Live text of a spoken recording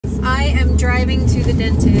driving to the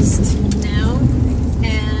dentist now,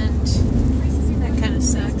 and that kind of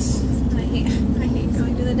sucks. I hate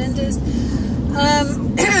going to the dentist.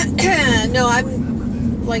 No,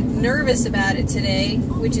 I'm like nervous about it today,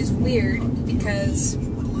 which is weird because let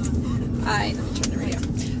me turn the radio.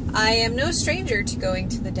 I am no stranger to going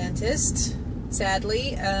to the dentist,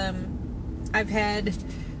 sadly. I've had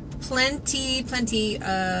plenty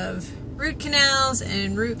of root canals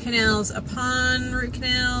and root canals upon root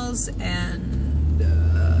canals, and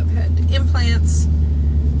I've had implants,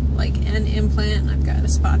 like an implant. I've got a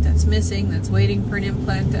spot that's missing that's waiting for an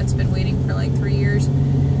implant that's been waiting for like 3 years.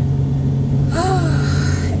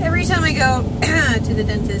 Every time I go to the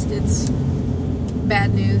dentist, it's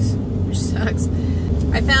bad news, which sucks.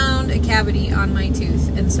 I found a cavity on my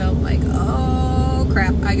tooth, and so I'm like, oh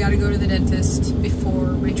crap, I gotta go to the dentist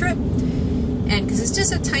before my trip. And because it's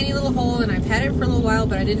just a tiny little hole, and I've had it for a little while,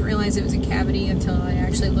 but I didn't realize it was a cavity until I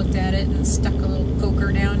actually looked at it and stuck a little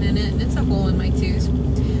poker down in it, and it's a hole in my tooth.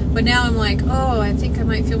 But now I'm like, oh, I think I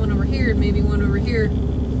might feel one over here, maybe one over here.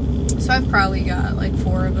 So I've probably got like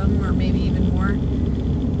 4 of them, or maybe even more.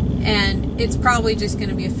 And it's probably just going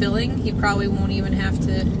to be a filling. He probably won't even have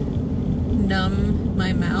to numb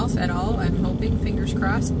my mouth at all, I'm hoping, fingers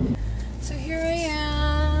crossed. So here I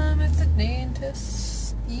am at the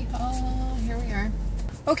dentist. Yeehaw, here we are.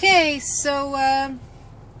 Okay, so,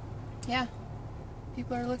 yeah.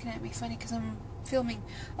 People are looking at me funny because I'm filming.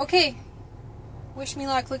 Okay, wish me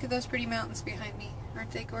luck. Look at those pretty mountains behind me.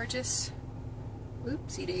 Aren't they gorgeous?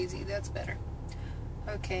 Oopsie daisy, that's better.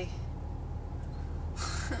 Okay.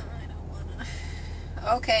 I don't wanna.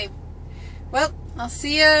 Okay. Well, I'll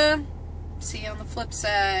see ya. See you on the flip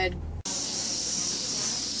side.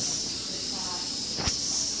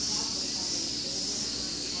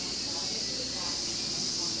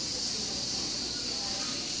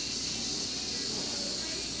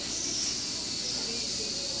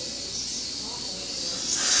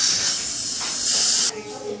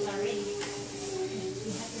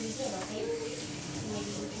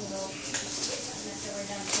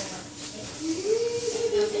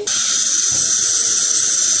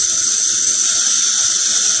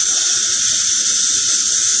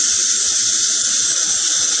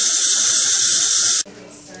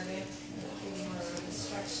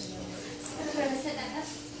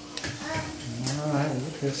 Alright,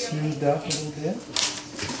 look, they're smoothed up a little bit.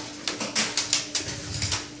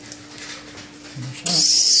 Finish up.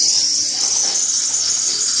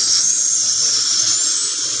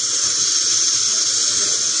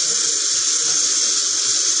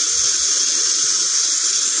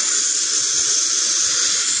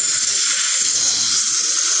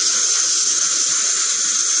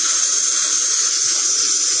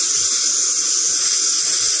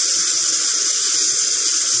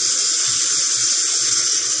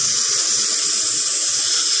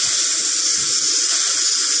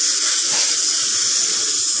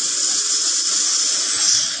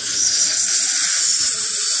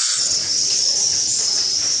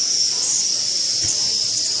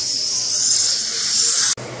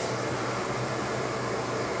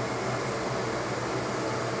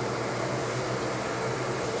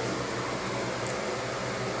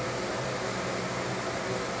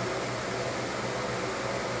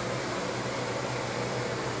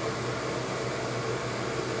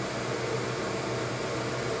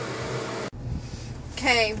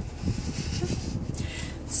 Okay,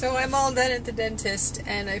 so I'm all done at the dentist,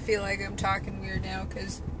 and I feel like I'm talking weird now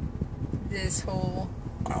because this whole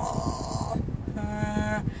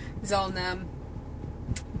is all numb.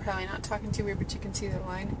 I'm probably not talking too weird, but you can see the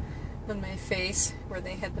line on my face where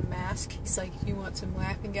they had the mask. He's like, "You want some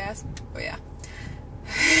laughing gas?" Oh yeah.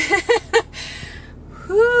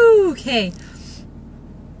 Whew, okay.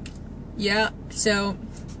 Yeah, so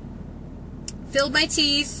filled my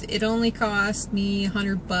teeth. It only cost me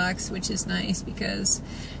 $100, which is nice because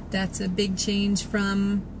that's a big change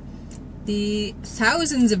from the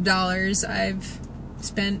thousands of dollars I've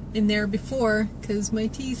spent in there before because my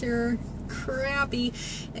teeth are crappy.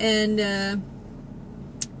 And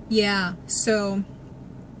yeah, so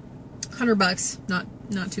 $100,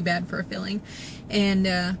 not too bad for a filling. And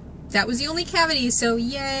that was the only cavity, so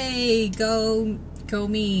yay, go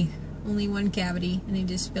me. Only one cavity, and he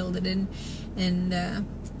just filled it in. And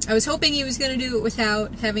I was hoping he was going to do it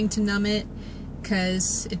without having to numb it,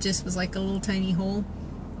 because it just was like a little tiny hole.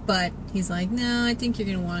 But he's like, no, I think you're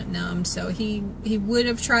going to want it numb. So he would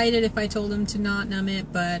have tried it if I told him to not numb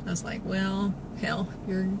it, but I was like, well, hell,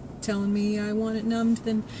 you're telling me I want it numbed,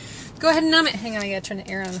 then go ahead and numb it. Hang on, I got to turn the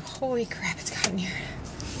air on. Holy crap, it's got in here.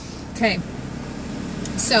 Okay.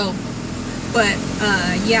 So, but,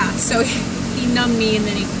 yeah, so he numbed me, and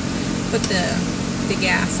then he put the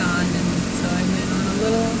gas on, and so I went on a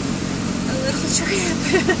little trip.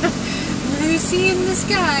 I was seeing this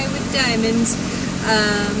guy with diamonds.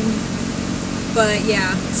 But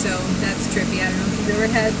yeah, so that's trippy. I don't know if you've ever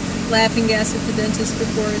had laughing gas at the dentist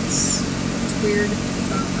before. It's weird.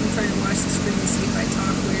 So I'm trying to watch the screen to see if I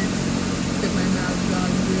talk weird. Put my mouth on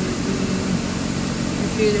really weird. I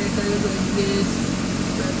feel like I look like this,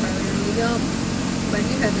 but I probably really don't. But I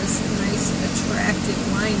do have this nice, attractive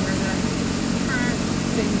line where the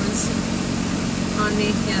thing was on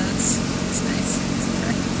me. Yeah, that's nice. It's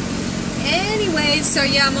attractive. Anyway, so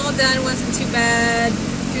yeah, I'm all done. Wasn't too bad.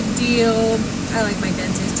 Good deal. I like my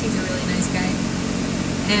dentist. He's a really nice guy.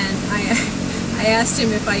 And I asked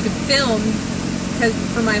him if I could film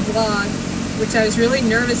for my vlog, which I was really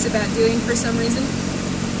nervous about doing for some reason,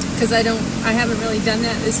 because I haven't really done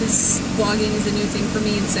that. Vlogging is a new thing for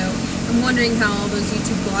me, and so I'm wondering how all those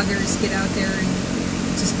YouTube vloggers get out there and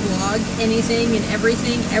just vlog anything and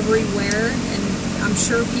everything everywhere, and I'm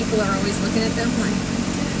sure people are always looking at them like,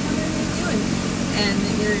 what are they doing? And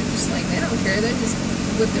you're just like, they don't care, they're just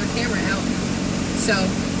with their camera out. So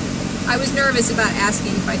I was nervous about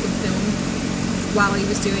asking if I could film while he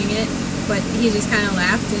was doing it, but he just kind of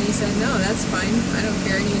laughed and he said, no, that's fine, I don't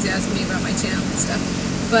care. And he was asking me about my channel and stuff.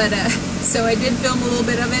 But so I did film a little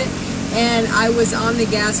bit of it, and I was on the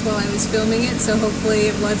gas while I was filming it, so hopefully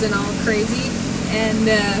it wasn't all crazy. And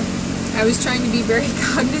I was trying to be very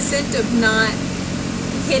cognizant of not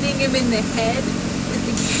hitting him in the head with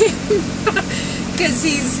the camera, because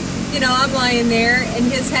I'm lying there, and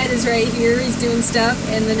his head is right here, he's doing stuff,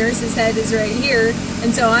 and the nurse's head is right here,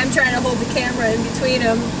 and so I'm trying to hold the camera in between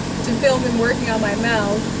them to film him working on my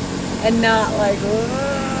mouth, and not like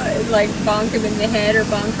bonk him in the head or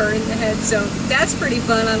bonk her in the head. So that's pretty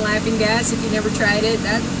fun on Laughing Gas. If you never tried it,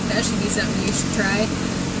 that should be something you should try.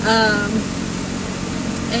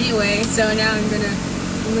 Anyway, so now I'm gonna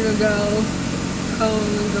go home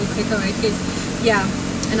and go pick up my kids. Yeah,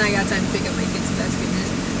 and I got time to pick up my kids, so that's good news.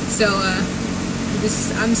 So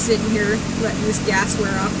I'm sitting here letting this gas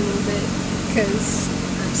wear off a little bit because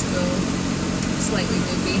I'm still slightly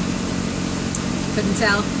loopy. Couldn't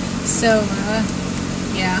tell. So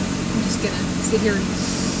yeah, I'm just gonna sit here and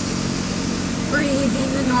breathe in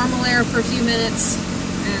the normal air for a few minutes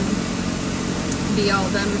and be all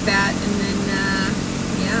done with that, and then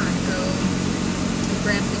yeah, go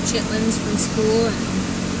grab the chitlins from school and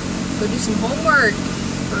go do some homework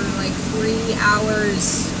for like 3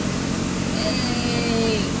 hours.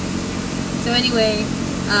 Yay! So anyway,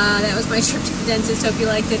 that was my trip to the dentist. Hope you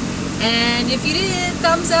liked it. And if you did,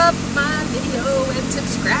 thumbs up my video and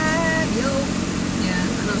subscribe, yo. Yeah,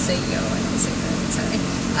 I don't say yo, I don't say that, sorry.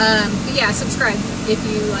 But yeah, subscribe if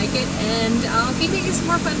you like it, and I'll keep making some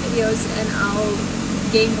more fun videos, and I'll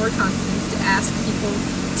gain more confidence to ask people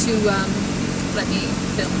to let me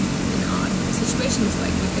film in odd situations,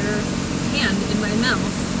 like with their hand in my mouth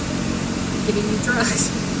giving me drugs.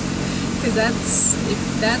 Because if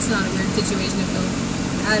that's not a weird situation to film,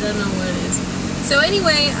 I don't know what it is. So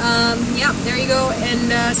anyway, yeah, there you go,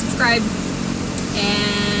 and subscribe,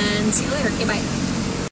 and see you later. Okay, bye.